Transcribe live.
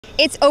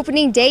It's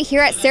opening day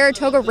here at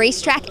Saratoga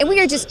Racetrack, and we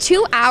are just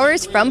 2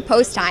 hours from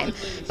post time.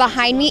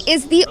 Behind me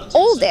is the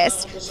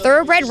oldest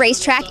thoroughbred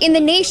racetrack in the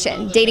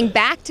nation, dating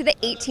back to the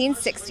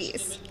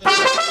 1860s.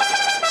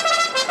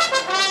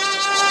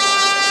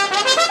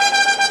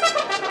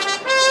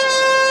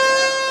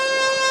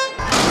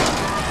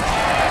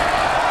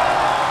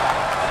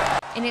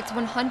 In its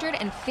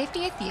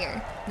 150th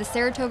year, the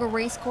Saratoga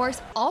Race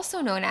Course, also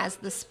known as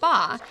the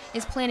Spa,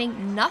 is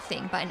planning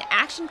nothing but an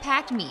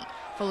action-packed meet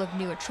full of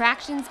new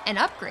attractions and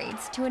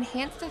upgrades to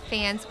enhance the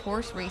fans'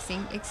 horse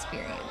racing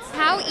experience.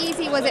 How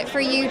easy was it for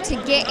you to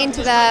get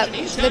into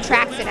the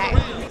track today?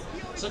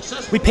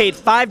 We paid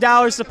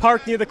 $5 to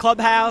park near the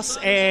clubhouse,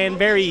 and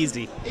very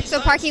easy. So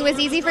parking was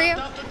easy for you?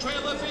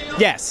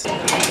 Yes.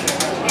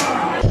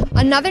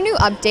 Another new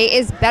update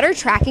is better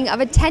tracking of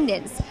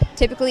attendance.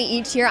 Typically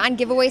each year on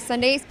giveaway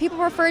Sundays, people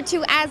referred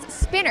to as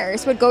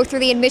spinners would go through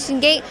the admission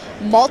gate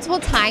multiple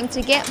times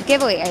to get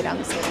giveaway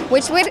items,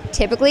 which would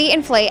typically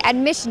inflate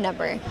admission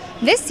number.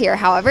 This year,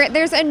 however,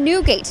 there's a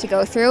new gate to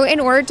go through in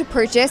order to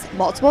purchase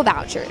multiple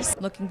vouchers.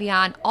 Looking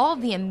beyond all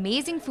of the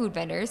amazing food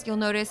vendors, you'll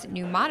notice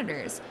new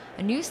monitors,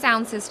 a new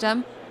sound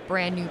system,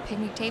 brand new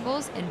picnic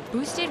tables, and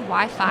boosted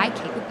Wi-Fi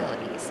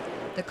capabilities.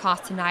 The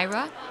cost to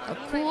NYRA, a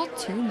cool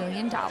 $2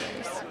 million.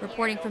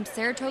 Reporting from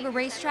Saratoga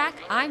Racetrack,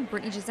 I'm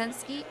Brittany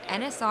Jasenski,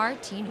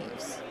 NSRT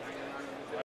News.